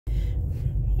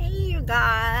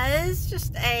guys,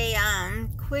 just a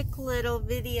quick little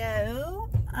video.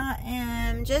 I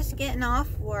am just getting off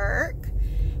work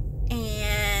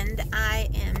and I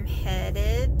am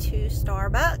headed to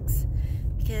Starbucks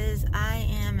because I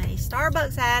am a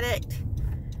Starbucks addict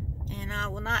and I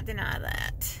will not deny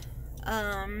that.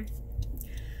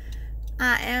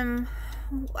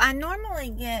 I normally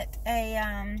get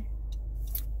a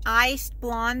iced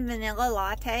blonde vanilla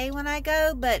latte when I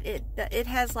go, but it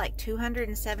has like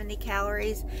 270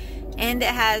 calories and it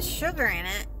has sugar in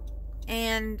it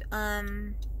and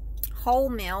whole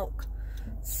milk.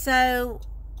 So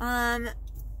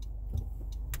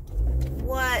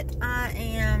what I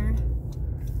am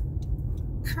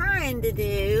trying to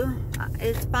do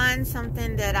is find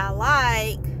something that I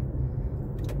like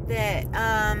that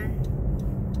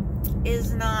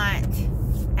is not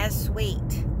as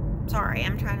sweet. Sorry,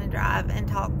 I'm trying to drive and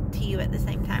talk to you at the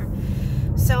same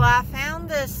time. So I found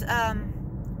this,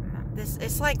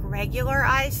 it's like regular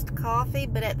iced coffee,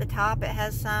 but at the top it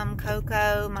has some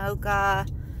cocoa, mocha,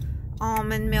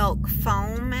 almond milk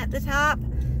foam at the top.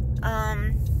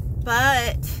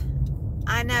 But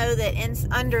I know that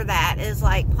under that is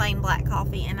like plain black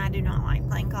coffee, and I do not like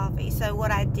plain coffee. So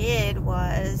what I did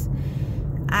was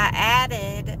I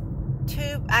added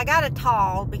I got a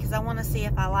tall because I want to see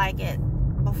if I like it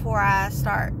before I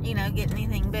start, you know, getting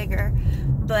anything bigger.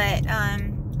 But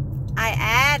I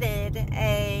added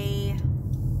a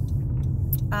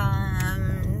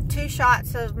 2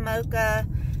 shots of mocha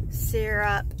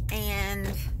syrup and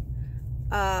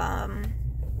a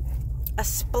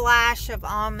splash of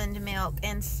almond milk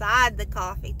inside the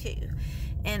coffee too.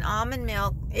 And almond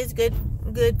milk is good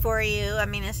for you. I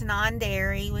mean, it's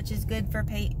non-dairy, which is good for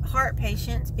heart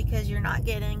patients because you're not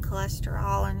getting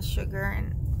cholesterol and sugar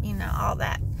and, you know, all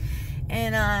that.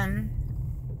 And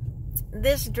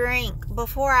this drink,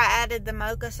 before I added the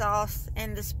mocha sauce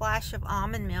and the splash of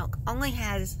almond milk, only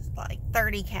has like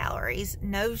 30 calories,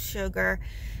 no sugar,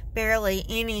 barely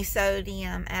any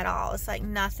sodium at all. It's like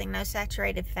nothing, no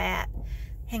saturated fat.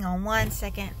 Hang on one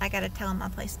second, I gotta tell them I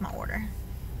placed my order.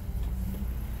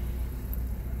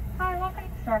 Hi, welcome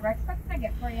to Starbucks. What can I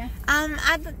get for you? I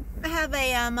have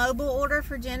a mobile order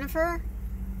for Jennifer.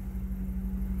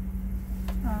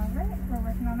 Alright, we're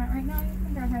working on that right now. You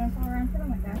can go ahead and follow around to the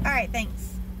window. Alright,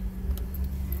 thanks.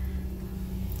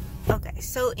 Okay,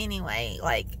 so anyway,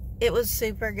 like, it was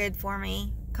super good for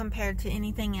me compared to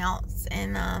anything else.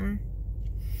 And, I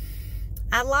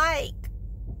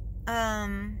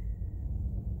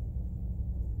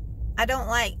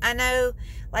know,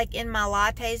 like, in my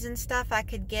lattes and stuff, I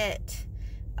could get,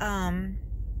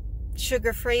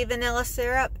 sugar-free vanilla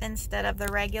syrup instead of the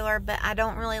regular, but I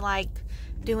don't really like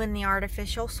doing the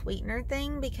artificial sweetener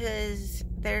thing because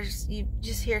you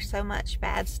just hear so much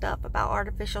bad stuff about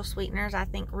artificial sweeteners. I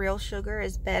think real sugar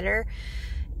is better,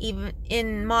 even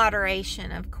in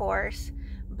moderation, of course.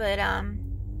 But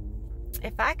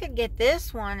if I could get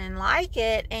this one and like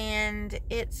it, and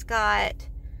it's got,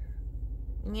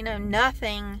 you know,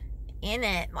 nothing in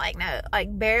it, like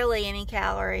barely any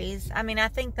calories. I mean, I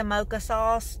think the mocha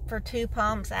sauce for 2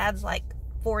 pumps adds like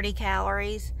 40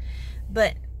 calories,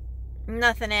 but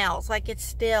nothing else. Like, it's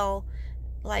still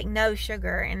like no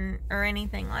sugar or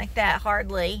anything like that,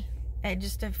 hardly, at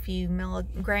just a few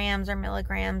milligrams or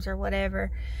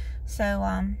whatever. So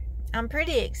I'm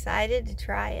pretty excited to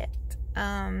try it.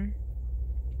 I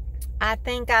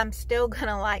think I'm still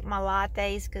gonna like my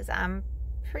lattes because I'm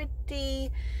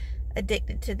pretty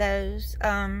addicted to those.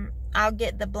 I'll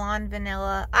get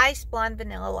the iced blonde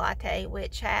vanilla latte,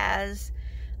 which has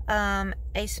a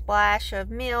splash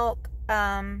of milk.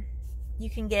 You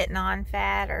can get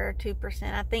non-fat or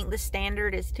 2%. I think the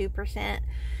standard is 2%.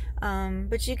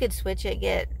 But you could switch it,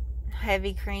 get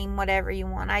heavy cream, whatever you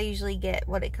want. I usually get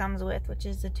what it comes with, which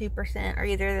is the 2% or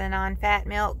either the non-fat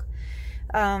milk.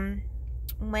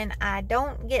 When I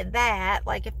don't get that,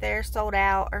 like if they're sold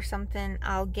out or something,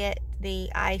 I'll get the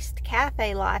iced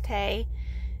cafe latte,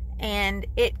 and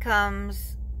it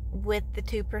comes with the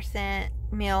 2%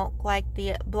 milk like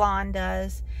the blonde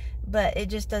does, but it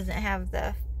just doesn't have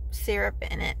the syrup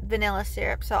in it, vanilla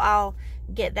syrup. So I'll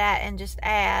get that and just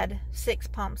add 6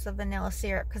 pumps of vanilla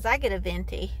syrup because I get a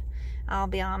venti. I'll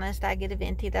be honest, I get a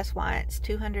venti. That's why it's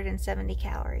 270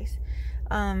 calories.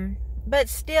 But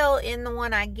still, in the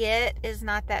one I get is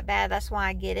not that bad. That's why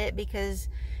I get it, because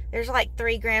there's like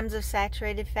 3 grams of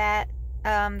saturated fat.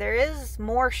 There is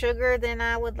more sugar than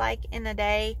I would like in a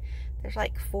day. There's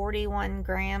like 41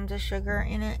 grams of sugar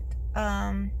in it.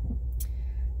 And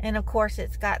of course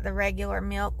it's got the regular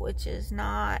milk, which is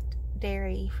not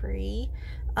dairy free.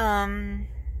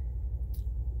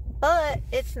 But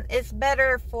it's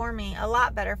better for me, a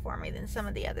lot better for me than some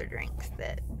of the other drinks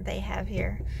that they have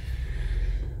here.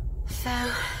 So,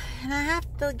 and I have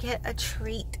to get a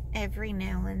treat every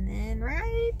now and then,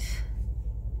 right?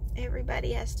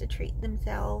 Everybody has to treat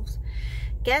themselves.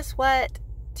 Guess what?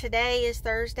 Today is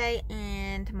Thursday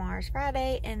and tomorrow's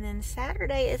Friday, and then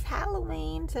Saturday is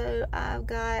Halloween. So I've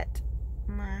got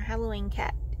my Halloween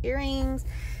cat earrings.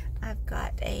 I've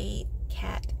got a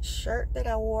cat shirt that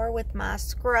I wore with my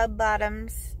scrub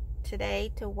bottoms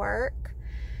today to work.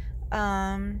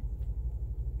 I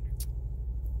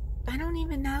don't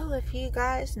even know if you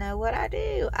guys know what I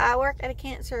do. I work at a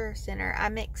cancer center. I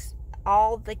mix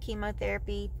all the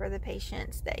chemotherapy for the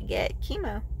patients that get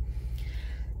chemo.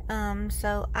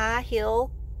 So I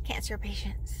heal cancer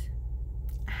patients.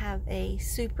 I have a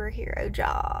superhero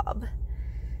job.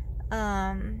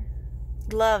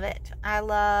 Love it. I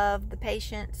love the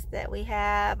patients that we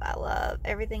have. I love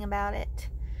everything about it.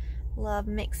 Love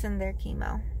mixing their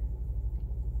chemo.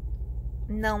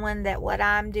 Knowing that what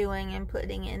I'm doing and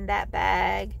putting in that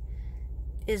bag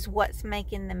is what's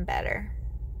making them better.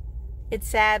 It's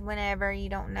sad whenever you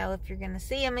don't know if you're going to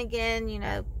see them again. You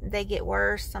know, they get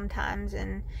worse sometimes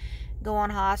and go on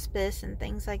hospice and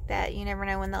things like that. You never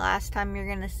know when the last time you're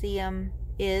going to see them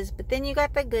is. But then you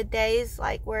got the good days,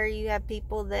 like where you have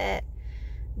people that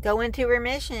go into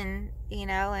remission, you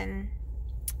know, and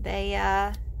they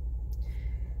are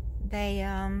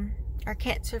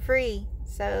cancer free.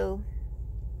 So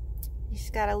you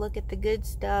just got to look at the good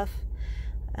stuff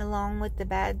along with the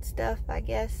bad stuff, I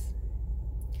guess.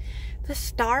 The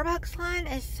Starbucks line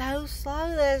is so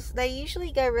slow. They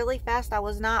usually go really fast. I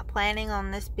was not planning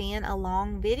on this being a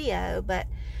long video, but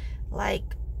like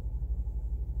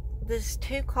there's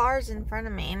 2 cars in front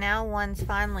of me. Now one's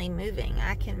finally moving.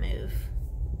 I can move.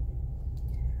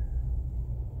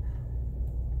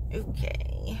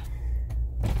 Okay.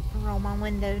 Roll my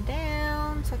window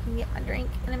down so I can get my drink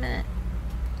in a minute.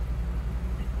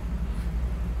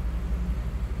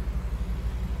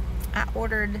 I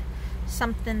ordered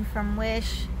something from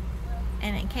Wish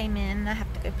and it came in. I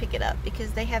have to go pick it up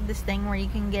because they have this thing where you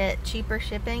can get cheaper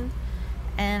shipping,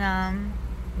 and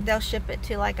they'll ship it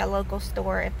to like a local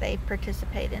store if they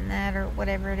participate in that or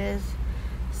whatever it is.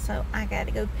 So I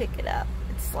gotta go pick it up.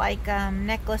 It's like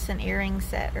necklace and earring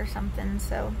set or something.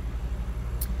 So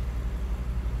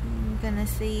I'm gonna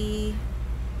see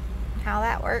how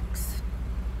that works.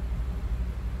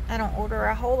 I don't order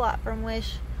a whole lot from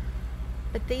Wish,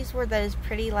 but these were those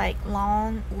pretty like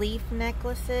long leaf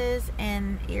necklaces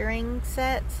and earring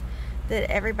sets that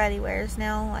everybody wears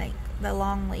now, like the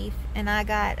long leaf. And I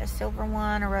got a silver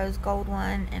one, a rose gold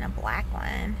one, and a black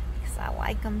one because I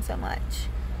like them so much.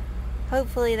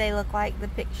 Hopefully they look like the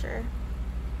picture.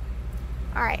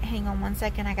 Alright, hang on one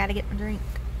second. I gotta get my drink.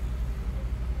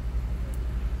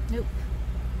 Nope.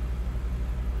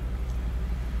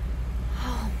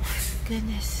 Oh my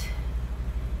goodness.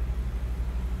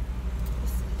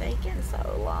 Taking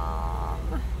so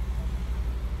long.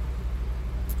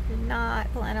 Did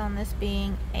not plan on this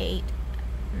being 8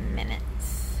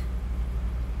 minutes.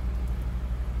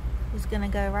 Was gonna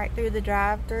go right through the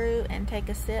drive-thru and take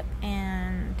a sip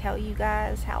and tell you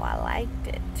guys how I liked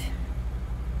it.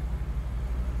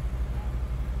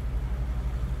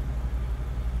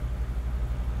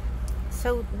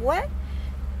 So what?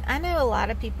 I know a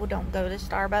lot of people don't go to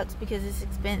Starbucks because it's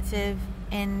expensive,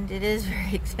 and it is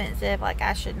very expensive. Like,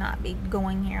 I should not be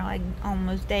going here like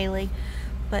almost daily.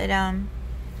 But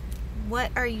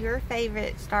what are your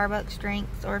favorite Starbucks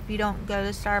drinks? Or if you don't go to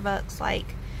Starbucks,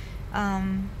 like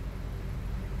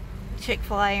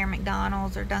Chick-fil-A or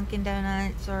McDonald's or Dunkin'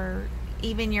 Donuts, or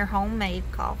even your homemade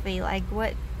coffee, like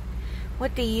what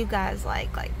do you guys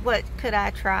like? Like, what could I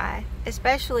try?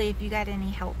 Especially if you got any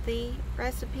healthy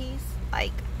recipes,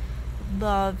 like,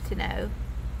 love to know,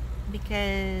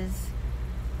 because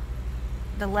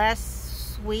the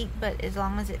less sweet, but as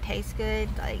long as it tastes good,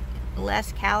 like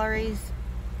less calories,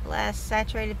 less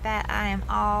saturated fat, I am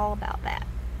all about that.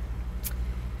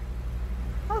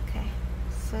 Okay,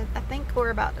 so I think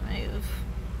we're about to move.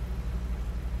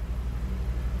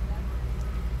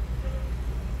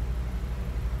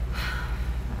 I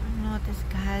don't know what this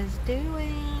guy's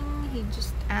doing. He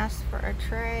just asked for a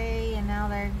tray, and now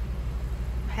they're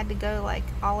had to go like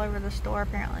all over the store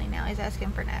apparently. Now he's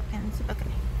asking for napkins. Okay,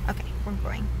 we're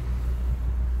going.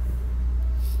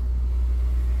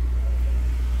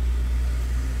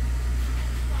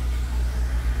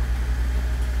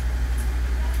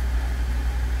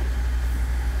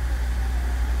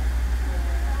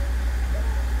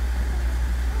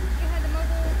 You had the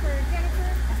mobile for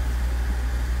Jennifer?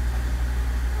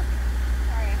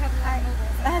 Sorry, I have a lot of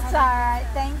mobile. That's alright,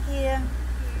 thank you. You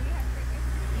have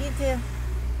need to...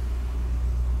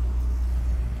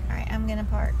 Alright, I'm gonna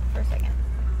park for a second.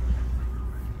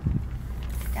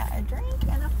 Got a drink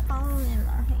and a phone in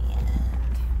my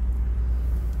hand.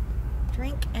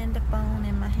 Drink and a phone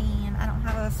in my hand. I don't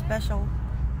have a special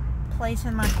place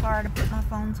in my car to put my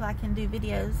phone so I can do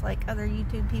videos like other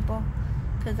YouTube people,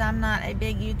 because I'm not a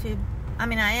big YouTube, I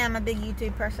mean I am a big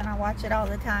YouTube person, I watch it all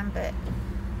the time, but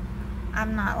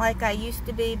I'm not like I used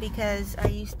to be, because I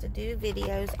used to do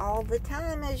videos all the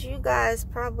time, as you guys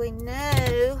probably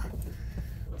know.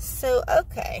 So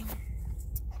okay,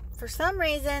 for some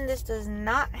reason this does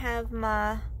not have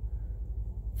my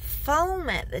foam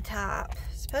at the top.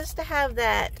 It's supposed to have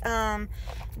that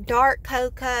dark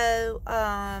cocoa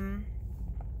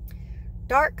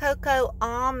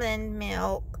almond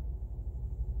milk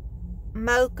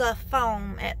mocha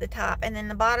foam at the top, and then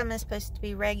the bottom is supposed to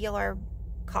be regular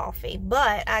coffee.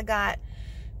 But I got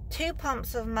 2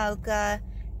 pumps of mocha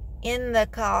in the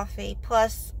coffee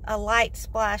plus a light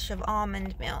splash of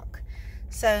almond milk.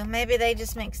 So maybe they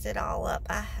just mixed it all up.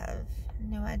 I have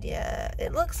no idea.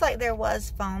 It looks like there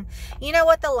was foam. You know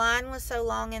what? The line was so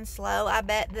long and slow. I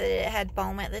bet that it had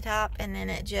foam at the top, and then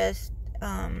it just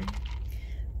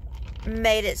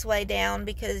made its way down,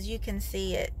 because you can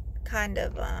see it kind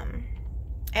of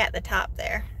at the top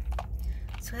there.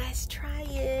 So let's try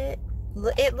it.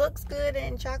 It looks good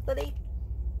and chocolatey.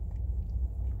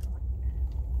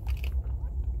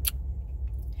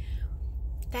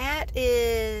 That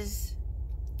is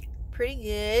pretty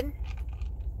good.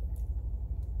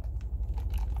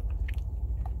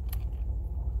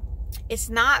 It's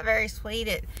not very sweet.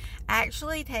 It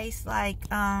actually tastes like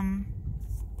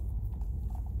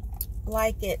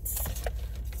it's,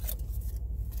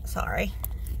 sorry,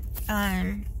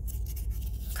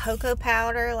 cocoa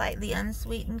powder, like the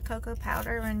unsweetened cocoa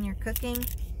powder when you're cooking.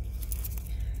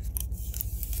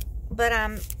 But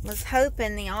I was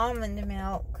hoping the almond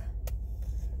milk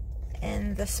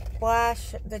and the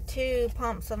splash, the 2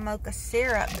 pumps of mocha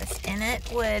syrup that's in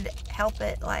it would help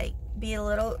it like be a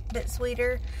little bit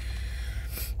sweeter.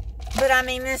 But I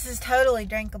mean, this is totally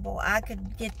drinkable. I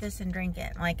could get this and drink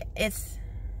it. Like,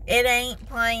 it ain't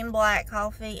plain black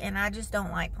coffee, and I just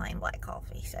don't like plain black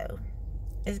coffee, so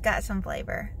it's got some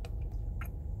flavor.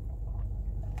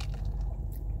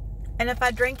 And if I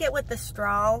drink it with the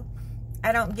straw,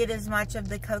 I don't get as much of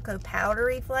the cocoa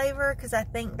powdery flavor, because I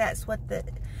think that's what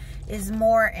is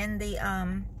more in the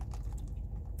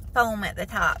foam at the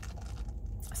top.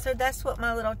 So that's what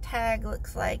my little tag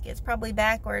looks like. It's probably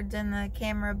backwards in the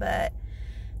camera, but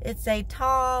it's a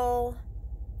tall,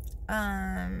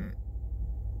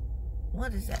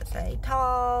 what does that say?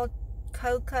 Tall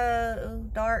cocoa,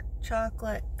 dark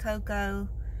chocolate cocoa,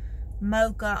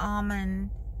 mocha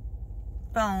almond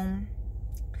foam.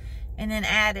 And then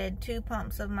added 2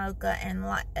 pumps of mocha and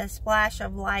a splash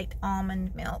of light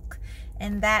almond milk.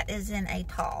 And that is in a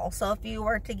tall. So if you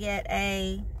were to get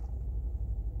a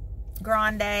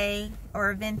grande or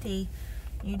a venti,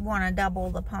 you'd want to double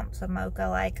the pumps of mocha.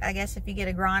 Like, I guess if you get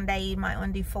a grande, you might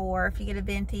want to do 4. If you get a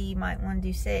venti, you might want to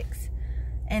do 6.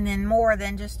 And then more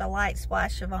than just a light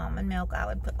splash of almond milk, I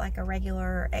would put like a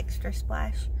regular extra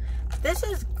splash. This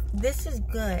is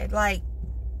good. Like,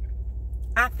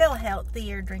 I feel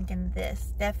healthier drinking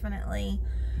this, definitely,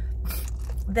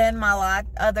 than my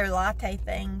other latte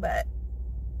thing, but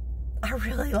I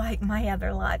really like my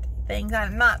other latte things.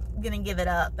 I'm not going to give it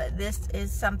up, but this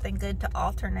is something good to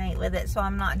alternate with it, so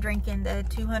I'm not drinking the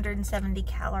 270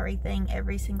 calorie thing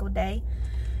every single day.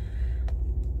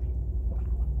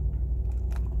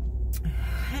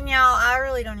 And y'all, I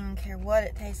really don't even care what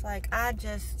it tastes like. I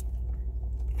just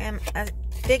am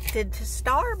addicted to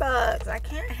Starbucks. I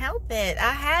can't help it.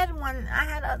 I had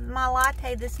my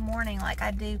latte this morning, like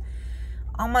I do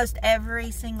almost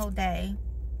every single day,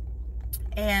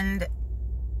 and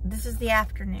this is the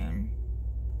afternoon.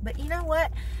 But you know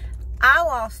what? I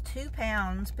lost 2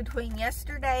 pounds between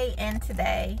yesterday and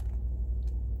today,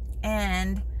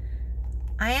 and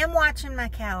I am watching my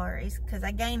calories, because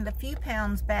I gained a few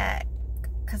pounds back,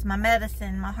 because my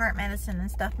medicine, my heart medicine and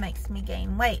stuff, makes me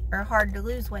gain weight, or hard to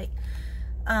lose weight.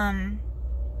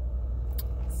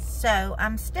 So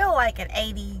I'm still like at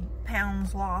 80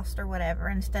 pounds lost or whatever,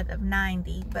 instead of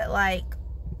 90. But like,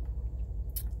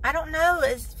 I don't know,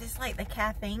 it's just like the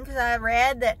caffeine, because I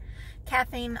read that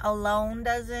caffeine alone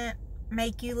doesn't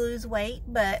make you lose weight,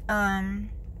 but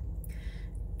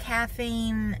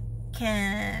caffeine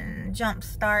can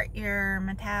jumpstart your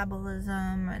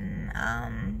metabolism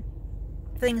and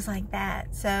things like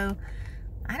that. So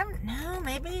I don't know,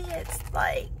 maybe it's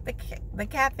like the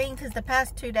caffeine, because the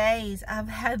past 2 days I've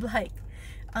had like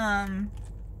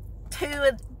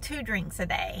two drinks a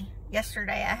day.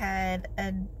 Yesterday I had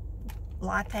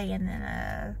latte and then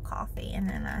a coffee, and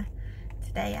then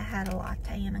today I had a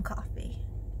latte and a coffee.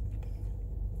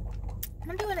 I'm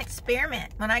gonna do an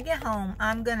experiment. When I get home,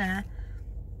 I'm gonna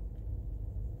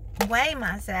weigh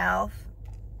myself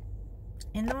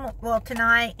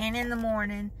tonight and in the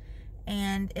morning,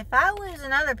 and if I lose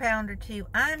another pound or two,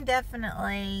 I'm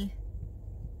definitely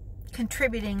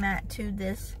contributing that to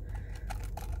this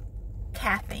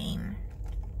caffeine.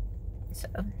 So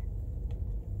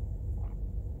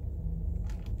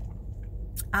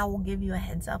I will give you a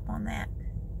heads up on that,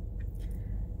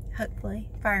 hopefully,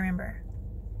 if I remember.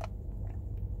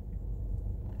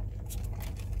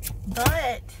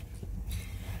 But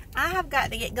I have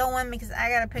got to get going because I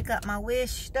got to pick up my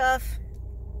Wish stuff.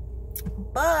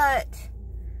 But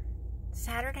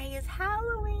Saturday is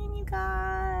Halloween, you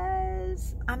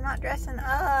guys. I'm not dressing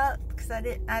up because I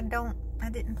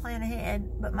didn't plan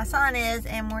ahead, but my son is,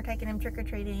 and we're taking him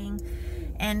trick-or-treating.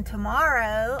 And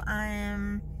tomorrow I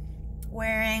am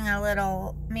wearing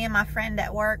me and my friend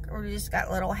at work, we just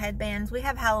got little headbands. We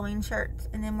have Halloween shirts,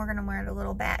 and then we're gonna wear the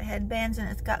little bat headbands, and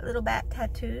it's got little bat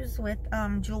tattoos with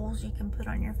jewels you can put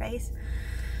on your face.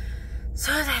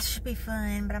 So that should be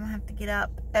fun, but I'm gonna have to get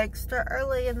up extra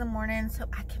early in the morning so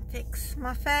I can fix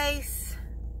my face.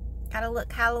 Gotta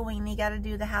look Halloween-y, gotta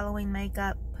do the Halloween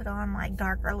makeup, put on like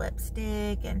darker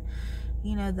lipstick, and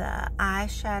you know, the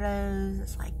eyeshadows,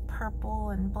 it's like purple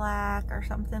and black or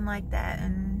something like that,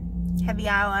 and heavy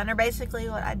eyeliner, basically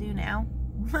what I do now.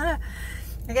 I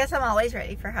guess I'm always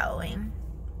ready for Halloween.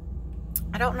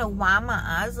 I don't know why my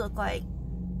eyes look like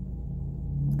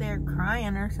they're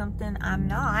crying or something. I'm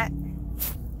not.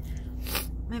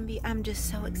 Maybe I'm just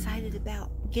so excited about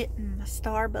getting my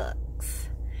Starbucks.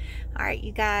 Alright,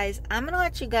 you guys, I'm gonna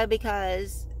let you go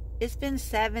because it's been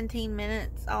 17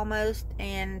 minutes almost,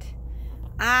 and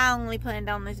I only planned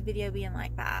on this video being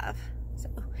like 5. So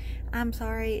I'm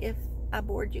sorry if I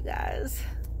bored you guys.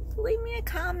 Leave me a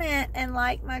comment and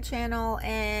like my channel,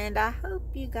 and I hope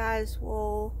you guys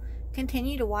will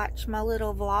continue to watch my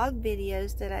little vlog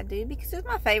videos that I do, because it's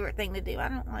my favorite thing to do. I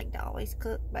don't like to always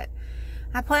cook, but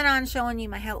I plan on showing you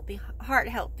my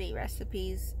heart-healthy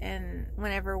recipes, and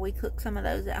whenever we cook some of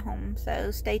those at home,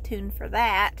 so stay tuned for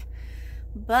that.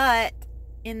 But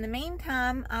in the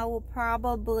meantime, I will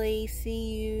probably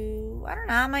see you, I don't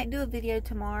know, I might do a video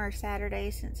tomorrow or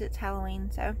Saturday since it's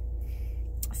Halloween. So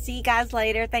see you guys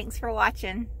later. Thanks for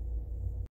watching.